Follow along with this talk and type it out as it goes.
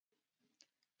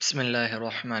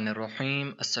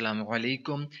Bismillahirrahmanirrahim. Assalamu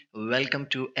alaikum. Welcome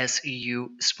to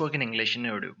SEU Spoken English in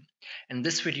Urdu. In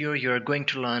this video, you are going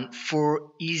to learn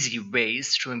 4 easy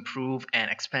ways to improve and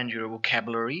expand your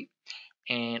vocabulary.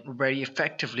 And very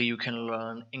effectively, you can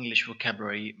learn English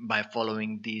vocabulary by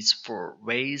following these 4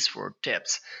 ways, 4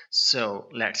 tips. So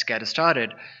let's get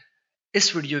started.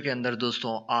 इस video के अंदर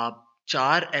दोस्तों आप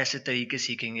 4 ऐसे तरीके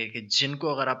सीखेंगे कि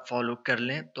जिनको अगर आप फॉलो कर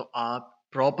लें तो आप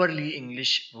प्रॉपरली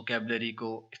इंग्लिश वोकेबलरी को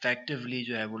इफेक्टिवली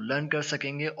जो है वो लर्न कर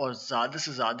सकेंगे और ज़्यादा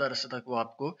से ज़्यादा अरसे तक वो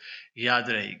आपको याद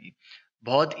रहेगी।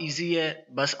 बहुत इजी है,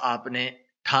 बस आपने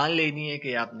ठान लेनी है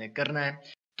कि आपने करना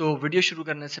है। तो वीडियो शुरू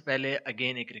करने से पहले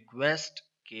अगेन एक रिक्वेस्ट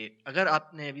कि अगर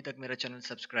आपने अभी तक मेरा चैनल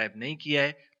सब्सक्राइब नहीं किया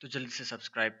है तो जल्दी से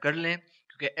सब्सक्राइब कर लें,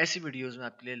 क्योंकि ऐसी वीडियोस मैं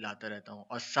आपके लिए लाता रहता हूं।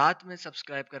 और साथ में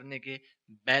सब्सक्राइब करने के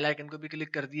बेल आइकन को भी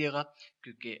क्लिक कर दिएगा,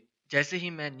 क्योंकि जैसे ही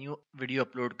मैं न्यू वीडियो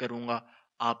अपलोड करूंगा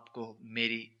आपको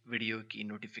मेरी वीडियो की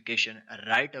नोटिफिकेशन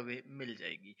राइट अवे मिल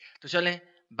जाएगी। तो चलें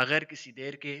बगैर किसी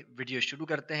देर के वीडियो शुरू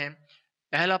करते हैं।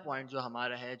 पहला पॉइंट जो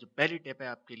हमारा है, जो पहली टिप है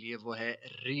आपके लिए, वो है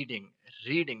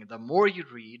reading the more you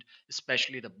read,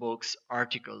 especially the books,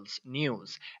 articles,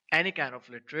 news, any kind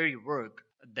of literary work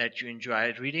that you enjoy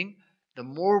reading, the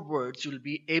more words you'll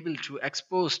be able to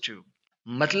expose to.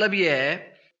 मतलब ये है,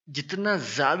 जितना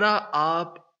ज़्यादा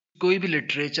आप कोई भी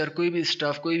लिटरेचर, कोई भी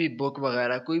स्टफ, कोई भी बुक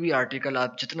वगैरह, कोई भी आर्टिकल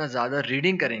आप जितना ज़्यादा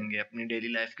रीडिंग करेंगे अपनी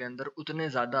डेली लाइफ के अंदर, उतने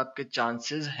ज़्यादा आपके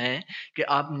चांसेस हैं कि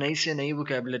आप नई से नई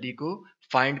वोकेबलरी को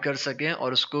फाइंड कर सकें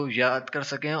और उसको याद कर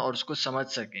सकें और उसको समझ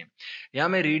सकें। यहाँ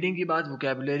मैं रीडिंग की बात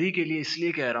वोकेबलरी के लिए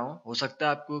इसलिए कह रहा हूँ, हो सकता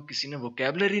है आपको किसी ने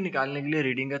वोकेबलरी निकालने के लिए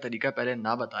रीडिंग का तरीका पहले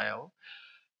ना बताया हो।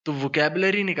 तो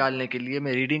वोकेबलरी निकालने के लिए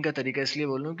मैं रीडिंग का तरीका इसलिए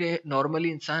बोल रहा हूँ कि नॉर्मली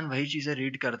इंसान वही चीज़ें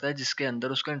रीड करता है जिसके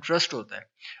अंदर उसका इंटरेस्ट होता है,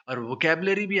 और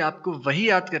वोकेबलरी भी आपको वही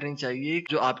याद करनी चाहिए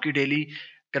जो आपकी डेली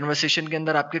कन्वर्सेशन के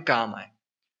अंदर आपके काम आए।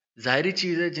 ज़ाहिरी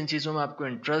चीज़ है, जिन चीज़ों में आपको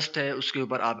इंटरेस्ट है उसके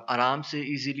ऊपर आप आराम से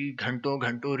इजीली घंटों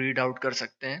घंटों रीड आउट कर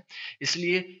सकते हैं।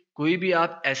 इसलिए कोई भी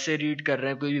आप ऐसे रीड कर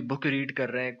रहे हैं, कोई भी बुक रीड कर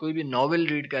रहे हैं, कोई भी नॉवेल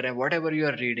रीड कर रहे हैं, what ever you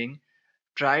are reading,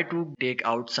 try to take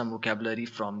out some vocabulary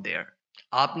from there.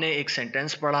 आपने एक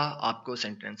सेंटेंस पढ़ा, आपको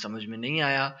सेंटेंस समझ में नहीं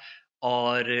आया,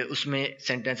 और उसमें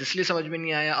सेंटेंस इसलिए समझ में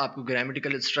नहीं आया, आपको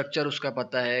ग्रामेटिकल स्ट्रक्चर उसका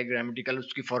पता है, ग्रामेटिकल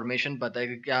उसकी फॉर्मेशन पता है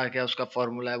कि क्या क्या उसका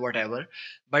फॉर्मूला है, वट एवर,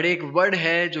 बट एक वर्ड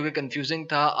है जो कि कंफ्यूजिंग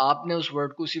था, आपने उस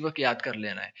वर्ड को उसी वक्त याद कर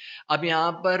लेना है। अब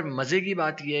यहाँ पर मज़े की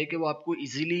बात यह है कि वो आपको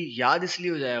इजीली याद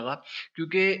इसलिए हो जाएगा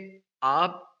क्योंकि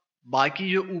आप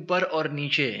बाकी जो ऊपर और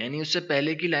नीचे यानी उससे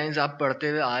पहले की लाइंस आप पढ़ते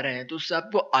हुए आ रहे हैं, तो उससे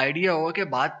आपको आइडिया होगा कि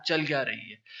बात चल क्या रही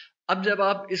है। अब जब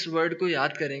आप इस वर्ड को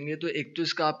याद करेंगे तो एक तो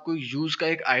इसका आपको यूज का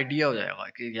एक आइडिया हो जाएगा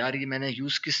कि यार ये मैंने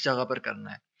यूज किस जगह पर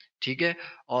करना है, ठीक है,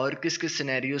 और किस किस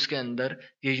सिनेरियोज के अंदर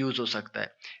ये यूज हो सकता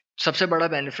है। सबसे बड़ा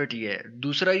बेनिफिट ये है।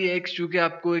 दूसरा ये है कि चूंकि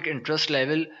आपको एक इंटरेस्ट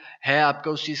लेवल है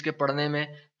आपका उस चीज के पढ़ने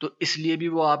में, तो इसलिए भी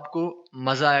वो आपको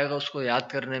मजा आएगा उसको याद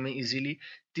करने में इजीली।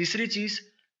 तीसरी चीज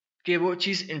कि वो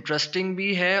चीज़ इंटरेस्टिंग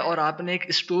भी है और आपने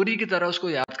एक स्टोरी की तरह उसको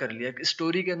याद कर लिया।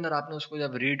 स्टोरी के अंदर आपने उसको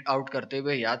जब रीड आउट करते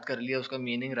हुए याद कर लिया उसका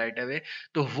मीनिंग राइट अवे,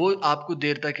 तो वो आपको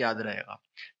देर तक याद रहेगा।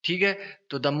 ठीक है,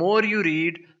 तो the more you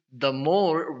read, the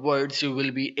more words you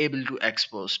will be able to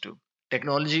expose to.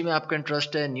 Technology में आपका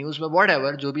इंटरेस्ट है, न्यूज़ में, वट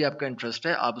एवर जो भी आपका इंटरेस्ट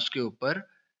है, आप उसके ऊपर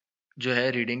जो है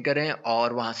रीडिंग करें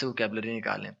और वहां से वोकेबलरी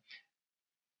निकालें।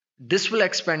 This will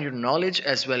expand your knowledge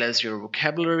as well as your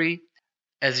vocabulary.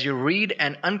 As you read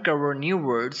and uncover new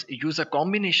words, use a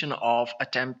combination of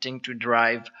attempting to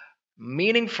derive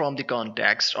meaning from the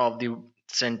context of the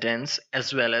sentence as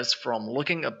well as from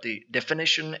looking up the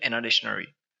definition in a dictionary.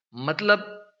 मतलब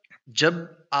जब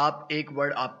आप एक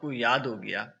word आपको याद हो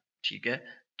गया, ठीक है,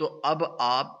 तो अब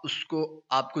आप उसको,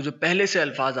 आपको जो पहले से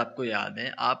अल्फाज आपको याद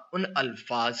हैं, आप उन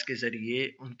अल्फाज के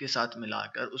जरिए उनके साथ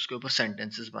मिलाकर उसके ऊपर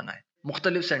सेंटेंसेस बनाएं,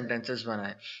 मुख्तलिफ सेंटेंसेस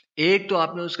बनाएं। एक तो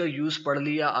आपने उसका यूज पढ़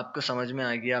लिया, आपको समझ में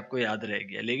आ गया, आपको याद रह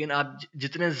गया, लेकिन आप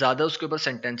जितने ज्यादा उसके ऊपर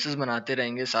सेंटेंसेस बनाते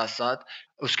रहेंगे साथ साथ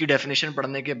उसकी डेफिनेशन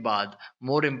पढ़ने के बाद,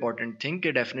 मोर इंपॉर्टेंट थिंग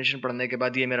कि डेफिनेशन पढ़ने के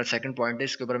बाद, ये मेरा सेकंड पॉइंट है,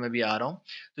 इसके ऊपर मैं भी आ रहा हूँ।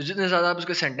 तो जितने ज्यादा आप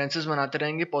उसके सेंटेंसेस बनाते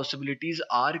रहेंगे, पॉसिबिलिटीज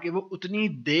आर कि वो उतनी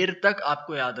देर तक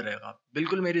आपको याद रहेगा।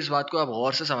 बिल्कुल मेरी इस बात को आप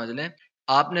गौर से समझ लें।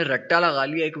 आपने रट्टा लगा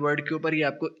लिया एक वर्ड के ऊपर, ये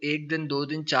आपको 1 दिन, 2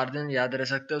 दिन, 4 दिन याद रह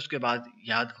सकता है, उसके बाद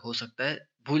याद हो सकता है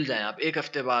भूल जाएं आप, 1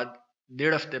 हफ्ते बाद,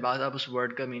 1.5 हफ्ते बाद आप उस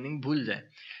वर्ड का मीनिंग भूल जाएं।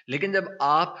 लेकिन जब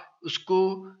आप उसको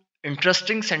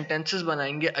इंटरेस्टिंग सेंटेंसेस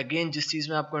बनाएंगे, अगेन जिस चीज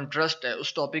में आपको इंटरेस्ट है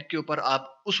उस टॉपिक के ऊपर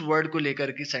आप उस वर्ड को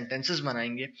लेकर के सेंटेंसेस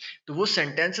बनाएंगे, तो वो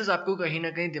सेंटेंसेस आपको कहीं ना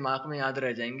कहीं दिमाग में याद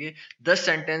रह जाएंगे। 10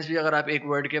 सेंटेंस भी अगर आप एक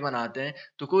वर्ड के बनाते हैं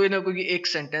तो कोई ना कोई एक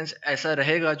सेंटेंस ऐसा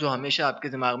रहेगा जो हमेशा आपके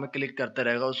दिमाग में क्लिक करता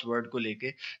रहेगा उस वर्ड को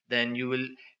लेके। Then you will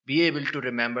be able to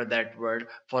remember that word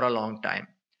for a long time.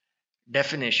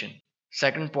 Definition,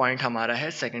 second point हमारा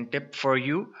है, second tip for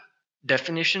you,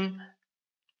 definition.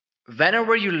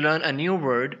 Whenever you learn a new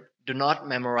word, do not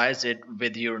memorize it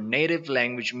with your native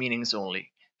language meanings only.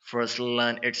 First,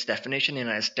 learn its definition in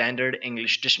a standard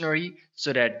English dictionary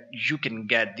so that you can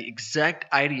get the exact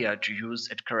idea to use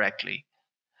it correctly.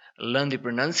 Learn the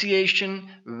pronunciation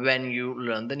when you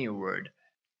learn the new word.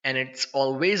 And it's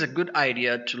always a good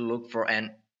idea to look for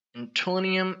an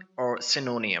antonym or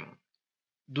synonym.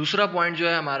 दूसरा point जो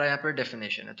है हमारा यहाँ पर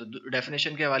definition है. तो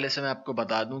definition के हवाले से मैं आपको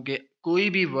बता दूं कि कोई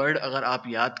भी वर्ड अगर आप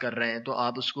याद कर रहे हैं तो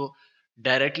आप उसको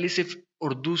डायरेक्टली सिर्फ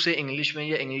उर्दू से इंग्लिश में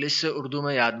या इंग्लिश से उर्दू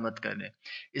में याद मत कर लें.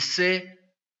 इससे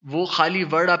वो खाली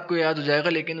वर्ड आपको याद हो जाएगा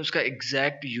लेकिन उसका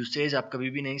एग्जैक्ट यूसेज आप कभी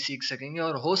भी नहीं सीख सकेंगे,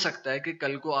 और हो सकता है कि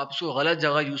कल को आप उसको गलत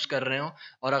जगह यूज कर रहे हो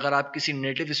और अगर आप किसी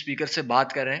नेटिव स्पीकर से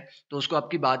बात कर रहे हैं तो उसको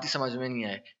आपकी बात ही समझ में नहीं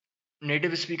आए.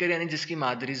 नेटिव स्पीकर यानी जिसकी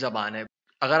मादरी जबान है.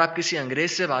 अगर आप किसी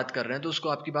अंग्रेज से बात कर रहे हैं तो उसको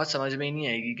आपकी बात समझ में ही नहीं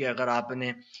आएगी कि अगर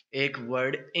आपने एक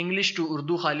वर्ड इंग्लिश टू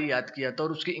उर्दू खाली याद किया था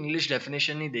और उसकी इंग्लिश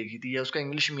डेफिनेशन नहीं देखी थी या उसका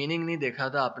इंग्लिश मीनिंग नहीं देखा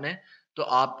था आपने, तो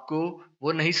आपको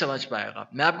वो नहीं समझ पाएगा.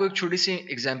 मैं आपको एक छोटी सी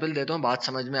एग्जांपल देता हूँ, बात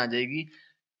समझ में आ जाएगी.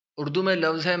 उर्दू में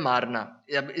लफ्ज है मारना.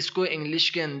 अब इसको इंग्लिश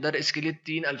के अंदर इसके लिए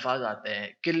 3 अल्फाज आते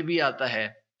हैं. किल भी आता है,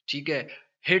 ठीक है,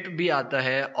 हिट भी आता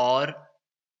है और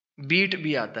बीट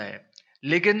भी आता है.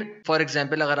 लेकिन फॉर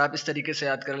एग्जाम्पल अगर आप इस तरीके से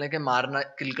याद कर लें कि मारना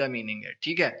किल का मीनिंग है,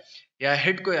 ठीक है, या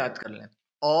हिट को याद कर लें,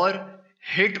 और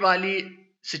हिट वाली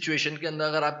सिचुएशन के अंदर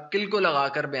अगर आप किल को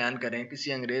लगाकर बयान करें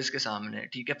किसी अंग्रेज के सामने,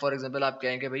 ठीक है, फॉर एग्जाम्पल आप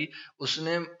कहें कि भाई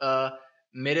उसने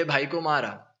मेरे भाई को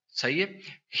मारा, सही है,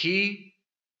 ही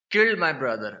किल्ड माई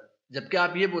ब्रदर. जबकि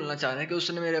आप ये बोलना चाह रहे हैं कि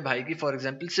उसने मेरे भाई की फॉर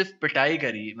एग्जाम्पल सिर्फ पिटाई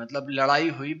करी, मतलब लड़ाई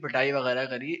हुई, पिटाई वगैरह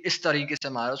करी, इस तरीके से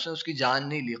मारा, उसने उसकी जान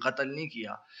नहीं ली, कत्ल नहीं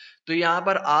किया. तो यहाँ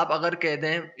पर आप अगर कह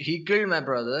दें ही किल्ड माई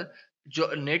ब्रदर, जो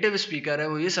नेटिव स्पीकर है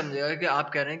वो ये समझेगा कि आप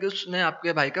कह रहे हैं कि उसने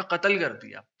आपके भाई का कत्ल कर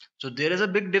दिया. So there is a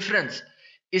big difference.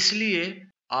 इसलिए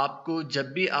आपको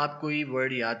जब भी आप कोई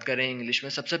वर्ड याद करें इंग्लिश में,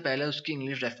 सबसे पहले उसकी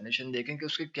इंग्लिश डेफिनेशन देखें कि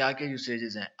उसके क्या क्या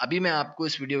यूसेजेस हैं. अभी मैं आपको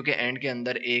इस वीडियो के एंड के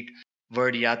अंदर एक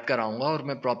वर्ड याद कराऊंगा और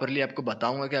मैं प्रॉपरली आपको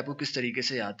बताऊंगा कि आपको किस तरीके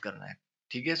से याद करना है,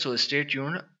 ठीक है. So stay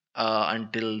tuned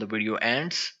until the video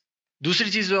ends. दूसरी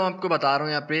चीज जो मैं आपको बता रहा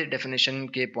हूँ यहाँ पे डेफिनेशन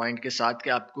के पॉइंट के साथ, कि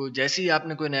आपको जैसे ही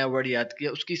आपने कोई नया वर्ड याद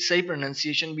किया उसकी सही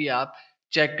प्रोनाउंसिएशन भी आप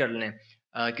चेक कर लें.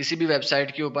 किसी भी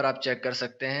वेबसाइट के ऊपर आप चेक कर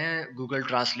सकते हैं, गूगल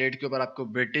ट्रांसलेट के ऊपर आपको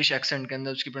ब्रिटिश एक्सेंट के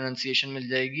अंदर उसकी प्रोनाउंसिएशन मिल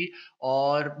जाएगी,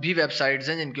 और भी वेबसाइट्स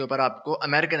हैं जिनके ऊपर आपको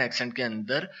अमेरिकन एक्सेंट के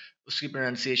अंदर उसकी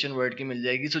प्रोनाउंसिएशन वर्ड की मिल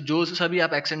जाएगी. सो जो सभी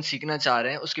आप एक्सेंट सीखना चाह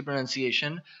रहे हैं उसकी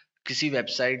प्रोनाउंसिएशन किसी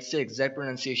वेबसाइट से एग्जैक्ट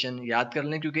प्रोनाउंसिएशन याद कर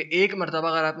लें, क्योंकि एक मरतबा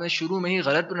अगर आपने शुरू में ही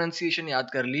गलत प्रोनाउंसिएशन याद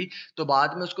कर ली तो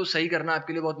बाद में उसको सही करना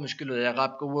आपके लिए बहुत मुश्किल हो जाएगा.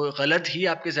 आपको वो गलत ही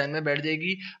आपके जहन में बैठ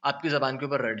जाएगी, आपकी जबान के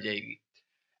ऊपर रट जाएगी.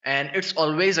 And it's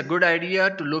always a good idea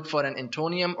to look for an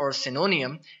antonym or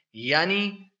synonym. यानी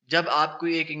जब आप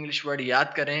कोई एक इंग्लिश वर्ड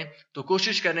याद करें तो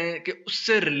कोशिश करें कि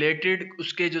उससे रिलेटेड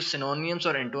उसके जो सिनोनियम्स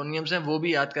और एंटोनियम्स हैं वो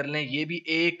भी याद कर लें. ये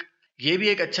भी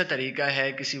एक अच्छा तरीका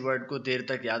है किसी वर्ड को देर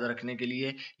तक याद रखने के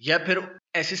लिए, या फिर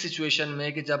ऐसी सिचुएशन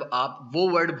में कि जब आप वो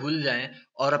वर्ड भूल जाएं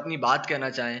और अपनी बात कहना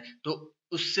चाहें तो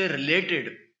उससे रिलेटेड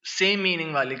सेम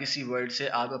मीनिंग वाले किसी वर्ड से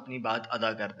आप अपनी बात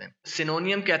अदा कर दें.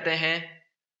 सिनोनियम कहते हैं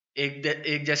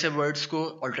एक जैसे वर्ड्स को,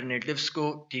 ऑल्टरनेटिव्स को,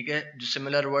 ठीक है, जो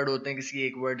सिमिलर वर्ड होते हैं किसी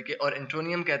एक वर्ड के, और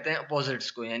एंटोनियम कहते हैं अपोजिट्स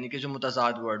को, यानी कि जो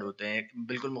मुतजाद वर्ड होते हैं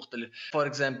बिल्कुल मुख्तलिफ. फॉर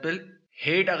एग्जांपल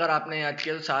हेट अगर आपने याद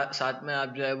किया तो साथ में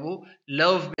आप जो है वो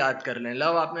लव भी याद कर लें.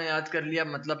 लव आपने याद कर लिया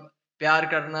मतलब प्यार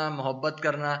करना, मोहब्बत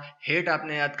करना. हेट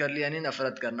आपने याद कर लिया यानी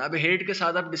नफरत करना. अब हेट के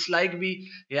साथ आप डिसलाइक भी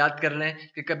याद कर लें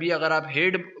कि कभी अगर आप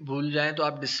हेट भूल जाएं तो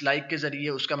आप डिसलाइक के जरिए,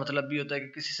 उसका मतलब भी होता है कि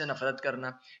किसी से नफरत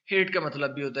करना, हेट का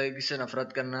मतलब भी होता है किसी से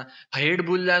नफरत करना. हेट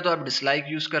भूल जाए तो आप डिसलाइक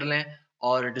यूज कर लें,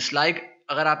 और डिसलाइक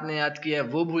अगर आपने याद किया है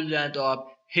वो भूल जाए तो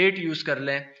आप हेट यूज कर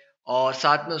लें, और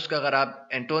साथ में उसका अगर आप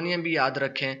एंटोनियम भी याद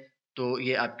रखें तो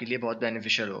ये आपके लिए बहुत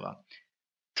बेनिफिशियल होगा.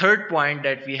 Third point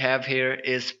that we have here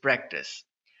is practice.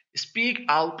 Speak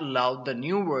out loud the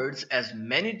new words as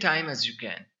many times as you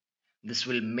can. This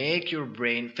will make your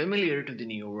brain familiar to the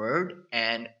new word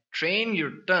and train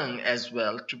your tongue as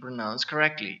well to pronounce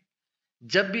correctly.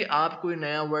 जब भी आप कोई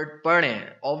नया word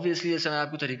पढ़ें, obviously जैसे मैं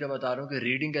आपको तरीका बता रहा हूँ कि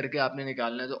रीडिंग करके आपने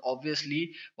निकालना है, तो ऑब्वियसली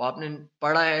वो आपने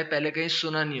पढ़ा है, पहले कहीं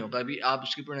सुना नहीं होगा, अभी आप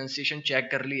उसकी प्रोनाउंसिएशन चेक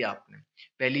कर लिया, आपने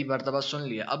पहली मर्तबा सुन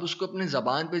लिया. अब उसको अपनी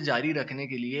जबान पे जारी रखने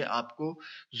के लिए आपको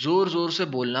जोर जोर से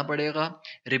बोलना पड़ेगा,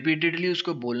 रिपीटेडली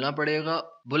उसको बोलना पड़ेगा,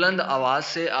 बुलंद आवाज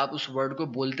से आप उस वर्ड को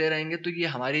बोलते रहेंगे. तो ये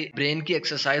हमारी ब्रेन की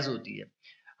एक्सरसाइज होती है.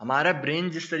 हमारा ब्रेन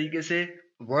जिस तरीके से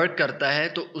वर्क करता है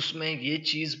तो उसमें ये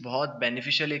चीज़ बहुत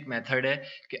बेनिफिशियल एक मेथड है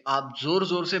कि आप ज़ोर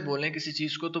ज़ोर से बोलें किसी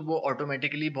चीज़ को तो वो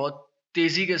ऑटोमेटिकली बहुत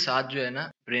तेज़ी के साथ जो है ना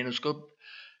ब्रेन उसको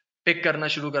पिक करना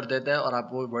शुरू कर देता है और आप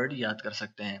वो वर्ड याद कर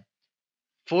सकते हैं।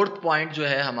 फोर्थ पॉइंट जो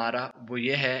है हमारा वो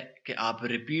ये है कि आप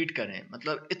रिपीट करें,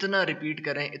 मतलब इतना रिपीट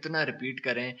करें, इतना रिपीट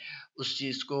करें उस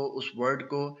चीज़ को, उस वर्ड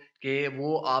को, कि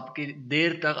वो आपकी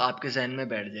देर तक आपके जहन में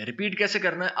बैठ जाए। रिपीट कैसे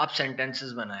करना है? आप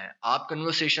सेंटेंसेस बनाएं, आप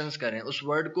कन्वर्सेशंस करें उस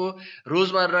वर्ड को।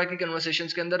 रोजमर्रा की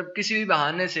कन्वर्सेशंस के अंदर किसी भी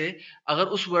बहाने से अगर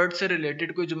उस वर्ड से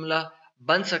रिलेटेड कोई जुमला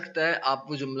बन सकता है, आप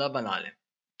वो जुमला बना लें।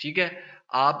 ठीक है,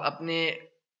 आप अपने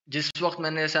जिस वक्त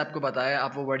मैंने जैसे आपको बताया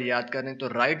आप वो वर्ड याद करें तो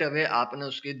राइट अवे आपने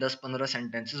उसके 10-15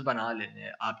 सेंटेंसेस बना लेने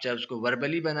हैं। आप चाहे उसको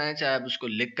वर्बली बनाएं, चाहे आप उसको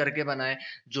लिख करके बनाएं,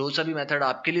 जो सा भी मेथड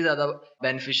आपके लिए ज़्यादा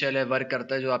बेनिफिशियल है, वर्क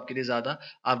करता है, जो आपके लिए ज़्यादा,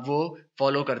 आप वो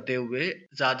फॉलो करते हुए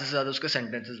ज़्यादा से ज़्यादा उसके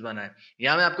सेंटेंसेस बनाएं।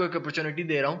 यहाँ मैं आपको एक अपॉर्चुनिटी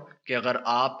दे रहा हूँ कि अगर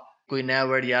आप कोई नया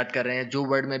वर्ड याद कर रहे हैं, जो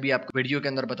वर्ड मैं भी आपको वीडियो के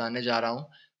अंदर बताने जा रहा हूँ,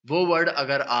 वो वर्ड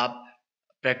अगर आप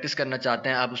प्रैक्टिस करना चाहते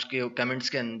हैं, आप उसके कमेंट्स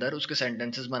के अंदर उसके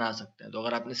सेंटेंसेस बना सकते हैं। तो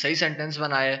अगर आपने सही सेंटेंस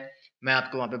बनाया है, मैं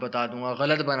आपको वहाँ पे बता दूंगा,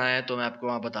 गलत बनाया है तो मैं आपको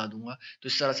वहाँ बता दूंगा। तो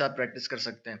इस तरह से आप प्रैक्टिस कर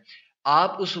सकते हैं।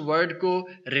 आप उस वर्ड को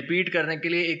रिपीट करने के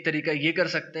लिए एक तरीका ये कर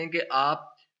सकते हैं कि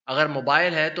आप, अगर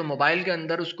मोबाइल है तो मोबाइल के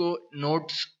अंदर उसको,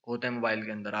 नोट्स होते हैं मोबाइल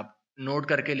के अंदर, आप नोट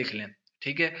करके लिख लें।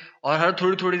 ठीक है, और हर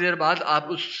थोड़ी थोड़ी देर बाद आप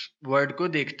उस वर्ड को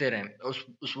देखते रहें,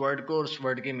 उस वर्ड को और उस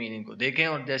वर्ड के मीनिंग को देखें,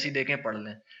 और जैसे ही देखें पढ़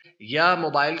लें। या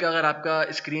मोबाइल का अगर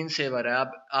आपका स्क्रीन सेवर है,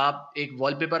 आप एक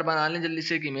वॉलपेपर बना लें, जल्दी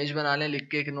से एक इमेज बना लें लिख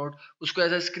के, एक नोट, उसको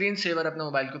एज अ स्क्रीन सेवर अपने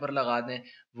मोबाइल के ऊपर लगा दें।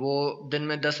 वो दिन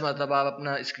में 10 मरतबा आप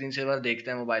अपना स्क्रीन सेवर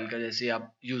देखते हैं मोबाइल का, जैसे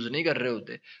आप यूज नहीं कर रहे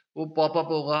होते, वो पॉपअप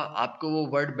होगा, आपको वो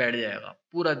वर्ड बैठ जाएगा,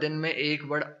 पूरा दिन में एक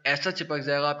वर्ड ऐसा चिपक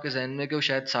जाएगा आपके जहन में कि वो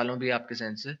शायद सालों भी आपके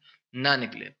जहन से ना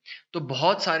निकले। तो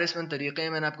बहुत सारे इसमें तरीके हैं,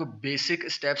 मैंने आपको बेसिक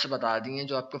स्टेप्स बता दिए हैं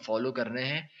जो आपको फॉलो करने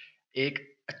हैं एक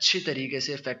अच्छी तरीके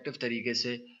से, इफेक्टिव तरीके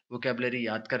से वोकेबलरी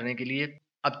याद करने के लिए।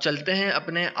 अब चलते हैं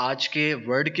अपने आज के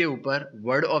वर्ड के ऊपर।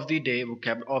 Word of the day,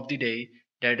 vocab of the day,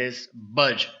 that is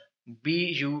बज,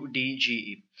 BUDGE।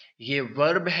 ये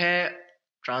वर्ब है,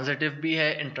 ट्रांजिटिव भी है,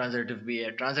 इंट्रांजिटिव भी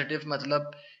है। ट्रांजिटिव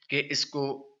मतलब कि इसको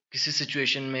किसी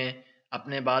सिचुएशन में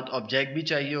अपने बाद ऑब्जेक्ट भी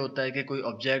चाहिए होता है, कि कोई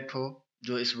ऑब्जेक्ट हो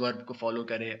जो इस वर्ब को फॉलो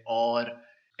करे, और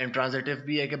इंट्रांजिटिव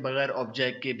भी है कि बगैर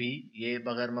ऑब्जेक्ट के भी, ये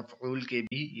बगैर मफऊल के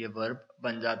भी ये वर्ब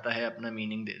बन जाता है, अपना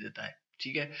मीनिंग दे देता है।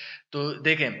 ठीक है, तो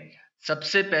देखें,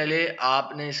 सबसे पहले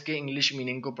आपने इसके इंग्लिश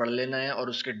मीनिंग को पढ़ लेना है और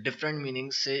उसके डिफरेंट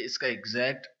मीनिंग से इसका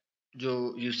एग्जैक्ट जो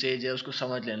यूसेज है उसको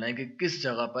समझ लेना है कि किस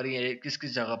जगह पर ये किस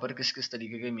किस जगह पर किस किस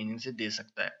तरीके के मीनिंग से दे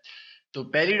सकता है। तो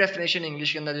पहली डेफिनेशन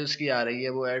इंग्लिश के अंदर जो इसकी आ रही है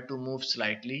वो है टू मूव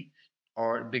स्लाइटली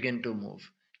और बिगिन टू मूव,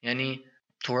 यानी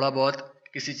थोड़ा बहुत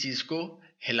किसी चीज को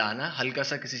हिलाना, हल्का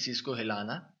सा किसी चीज को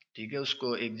हिलाना। ठीक है,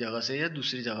 उसको एक जगह से या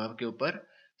दूसरी जगह के ऊपर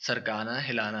सरकाना,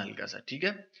 हिलाना हल्का सा। ठीक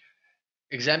है,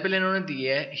 एग्जाम्पल इन्होंने दी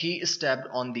है, ही stepped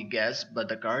on the gas but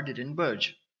the car didn't Burj.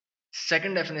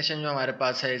 Second definition जो हमारे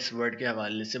पास है इस वर्ड के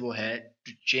हवाले से वो है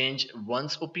टू चेंज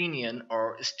वंस ओपिनियन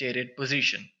और स्टेटेड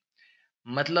पोजीशन,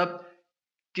 मतलब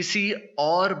किसी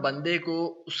और बंदे को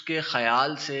उसके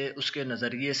ख्याल से, उसके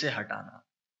नज़रिए से हटाना,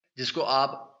 जिसको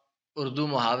आप उर्दू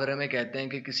मुहावरे में कहते हैं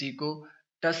कि किसी को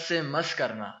टस से मस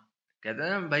करना। कहते हैं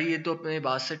ना भाई ये तो अपने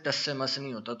बात से टस से मस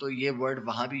नहीं होता, तो ये वर्ड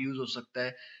वहाँ भी यूज़ हो सकता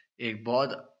है। एक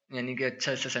बहुत, यानी कि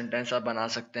अच्छा ऐसा सेंटेंस आप बना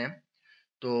सकते हैं।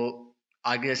 तो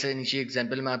आगे ऐसे नीचे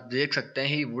एग्जाम्पल में आप देख सकते हैं,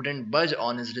 ही वुडंट बज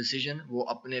ऑन हिज डिसीजन, वो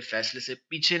अपने फैसले से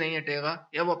पीछे नहीं हटेगा,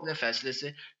 या वो अपने फैसले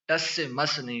से टस से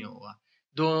मस नहीं होगा।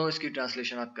 दोनों इसकी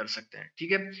ट्रांसलेशन आप कर सकते हैं।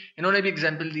 ठीक है, इन्होंने भी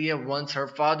एग्जाम्पल दी है, once her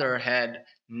father had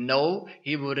no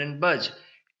he wouldn't बज,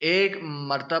 एक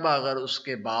मर्तबा अगर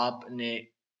उसके बाप ने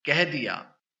कह दिया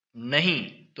नहीं,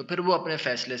 तो फिर वो अपने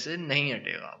फैसले से नहीं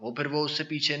हटेगा, वो फिर वो उससे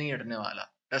पीछे नहीं हटने वाला,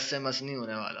 टस से मस नहीं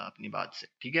होने वाला अपनी बात से।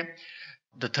 ठीक है,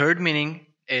 the third meaning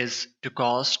is to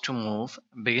cause to move,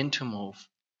 begin to move.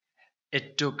 It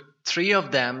took three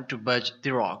of them to budge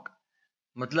the rock.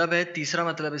 मतलब है, तीसरा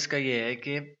मतलब इसका ये है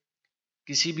कि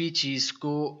किसी भी चीज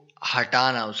को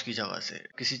हटाना उसकी जगह से,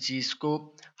 किसी चीज को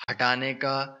हटाने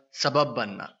का सबब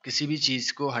बनना, किसी भी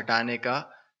चीज को हटाने का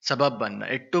सबब बनना।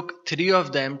 It took three of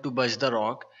them to बज द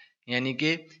रॉक, यानी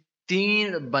कि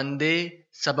तीन बंदे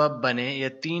सबब बने, या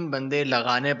तीन बंदे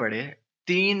लगाने पड़े,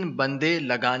 तीन बंदे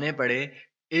लगाने पड़े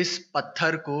इस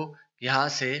पत्थर को यहाँ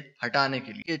से हटाने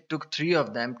के लिए। It took three of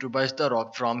them to बज द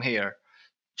रॉक फ्रॉम हेयर।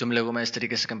 जुमले को मैं इस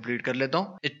तरीके से कंप्लीट कर लेता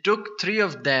हूँ, it took three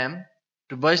of them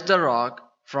to बज द रॉक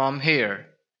फ्रॉम हेयर,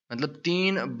 मतलब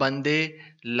तीन बंदे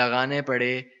लगाने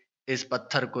पड़े इस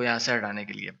पत्थर को यहाँ से हटाने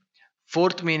के लिए।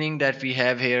 Fourth meaning that we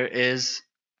have here is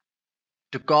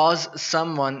to cause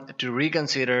someone to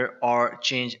reconsider or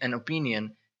change an opinion,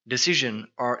 decision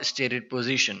or stated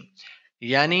position,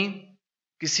 यानी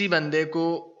किसी बंदे को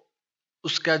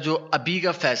उसका जो अभी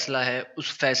का फैसला है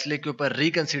उस फैसले के ऊपर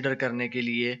रिकंसिडर करने के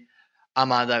लिए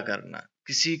आमादा करना।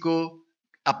 किसी को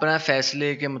अपना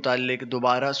फैसले के मुतालिक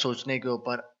दोबारा सोचने के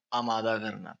ऊपर आमादा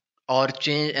करना, और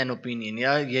चेंज एन ओपिनियन,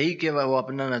 या यही कि वो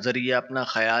अपना नज़रिया, अपना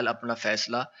ख्याल, अपना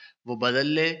फैसला वो बदल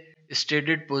ले।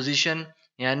 स्टेटेड पोजीशन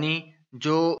यानी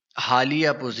जो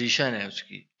हालिया पोजीशन है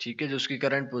उसकी, ठीक है, जो उसकी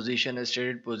करंट पोजीशन है,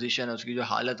 स्टेटेड पोजीशन है, उसकी जो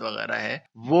हालत वगैरह है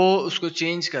वो उसको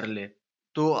चेंज कर ले।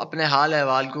 तो अपने हाल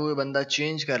अहवाल को कोई बंदा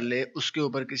चेंज कर ले, उसके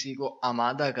ऊपर किसी को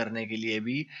आमादा करने के लिए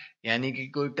भी, यानी कि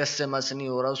कोई टस से मस नहीं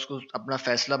हो रहा, उसको अपना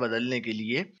फैसला बदलने के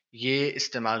लिए ये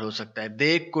इस्तेमाल हो सकता है।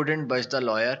 दे कुडंट बच द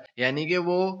लॉयर, यानी कि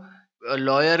वो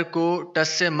लॉयर को टस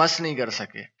से मस नहीं कर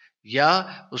सके, या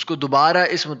उसको दोबारा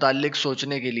इस मुतालिक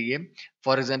सोचने के लिए।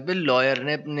 फॉर एग्जाम्पल, लॉयर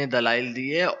ने अपने दलाइल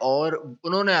दिए और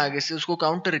उन्होंने आगे से उसको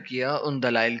काउंटर किया उन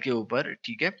दलाइल के ऊपर,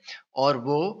 ठीक है, और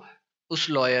वो उस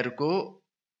लॉयर को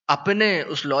अपने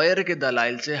उस लॉयर के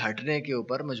दलाइल से हटने के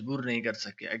ऊपर मजबूर नहीं कर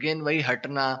सके। अगेन वही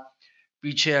हटना,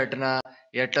 पीछे हटना,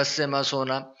 या टस से मस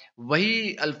होना,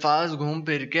 वही अल्फाज घूम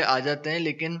फिर के आ जाते हैं,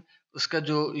 लेकिन उसका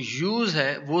जो यूज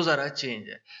है वो जरा चेंज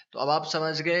है। तो अब आप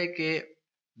समझ गए कि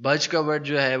बज का वर्ड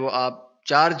जो है वो आप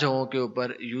चार जगहों के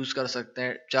ऊपर यूज कर सकते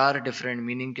हैं, चार डिफरेंट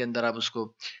मीनिंग के अंदर आप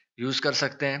उसको यूज कर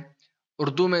सकते हैं।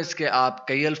 उर्दू में इसके आप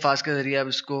कई अल्फाज के जरिए आप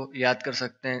इसको याद कर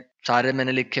सकते हैं, सारे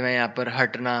मैंने लिखे हुए हैं यहाँ पर।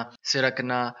 हटना,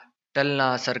 सिरकना,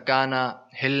 टलना, सरकाना,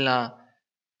 हिलना,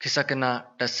 खिसकना,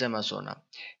 टस से मस होना।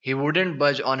 ही वुडेंट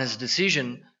बज ऑन हिज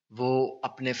डिसीजन, वो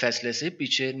अपने फैसले से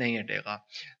पीछे नहीं हटेगा।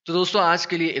 तो दोस्तों आज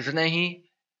के लिए इतना ही,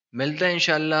 मिलते हैं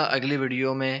इंशाल्लाह अगली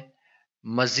वीडियो में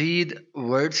मज़ीद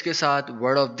वर्ड्स के साथ।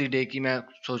 वर्ड ऑफ द डे की मैं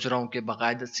सोच रहा हूँ कि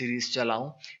बाकायदा सीरीज़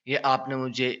चलाऊँ। ये आपने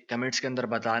मुझे कमेंट्स के अंदर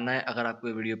बताना है अगर आपको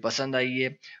ये वीडियो पसंद आई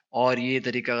है और ये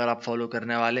तरीका अगर आप फॉलो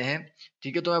करने वाले हैं,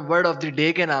 ठीक है। तो मैं वर्ड ऑफ द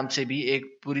डे के नाम से भी एक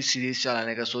पूरी सीरीज़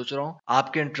चलाने का सोच रहा हूँ।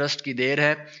 आपके इंटरेस्ट की देर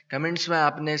है। कमेंट्स में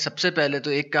आपने सबसे पहले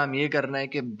तो एक काम ये करना है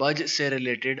कि बज से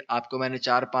रिलेटेड आपको मैंने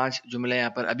 4-5 जुमले यहाँ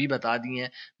पर अभी बता दिए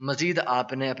हैं। मज़ीद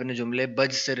आपने अपने जुमले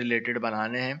बज से रिलेटेड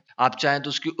बनाने हैं। आप चाहें तो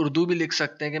उसकी उर्दू भी लिख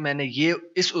सकते हैं कि मैंने ये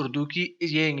इस उर्दू की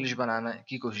ये इंग्लिश बनाने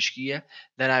की कोशिश की है।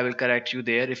 Then I will correct you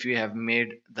there if you have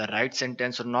made the right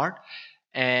sentence और not.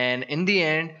 And in the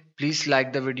end please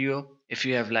like the video. If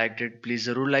you have liked it please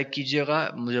जरूर लाइक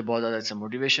कीजिएगा, मुझे बहुत ज़्यादा इससे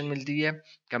मोटिवेशन मिलती है।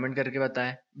 कमेंट करके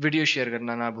बताएं, वीडियो शेयर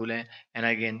करना ना भूलें, and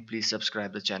again please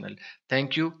subscribe the channel.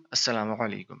 Thank you. अस्सलाम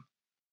वालेकुम।